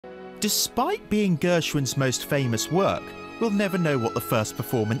Despite being Gershwin's most famous work, we'll never know what the first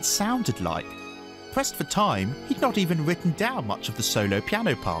performance sounded like. Pressed for time, he'd not even written down much of the solo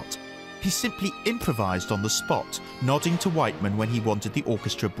piano part. He simply improvised on the spot, nodding to Whiteman when he wanted the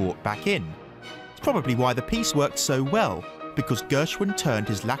orchestra brought back in. It's probably why the piece worked so well, because Gershwin turned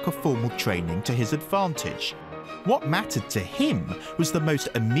his lack of formal training to his advantage. What mattered to him was the most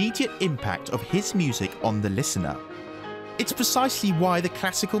immediate impact of his music on the listener. It's precisely why the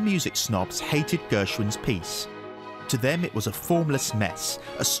classical music snobs hated Gershwin's piece. To them it was a formless mess,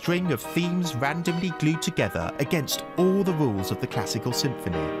 a string of themes randomly glued together against all the rules of the classical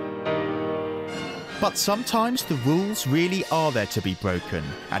symphony. But sometimes the rules really are there to be broken,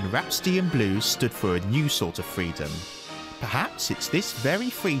 and Rhapsody in Blue stood for a new sort of freedom. Perhaps it's this very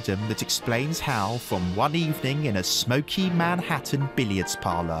freedom that explains how, from one evening in a smoky Manhattan billiards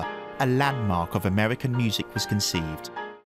parlour, a landmark of American music was conceived.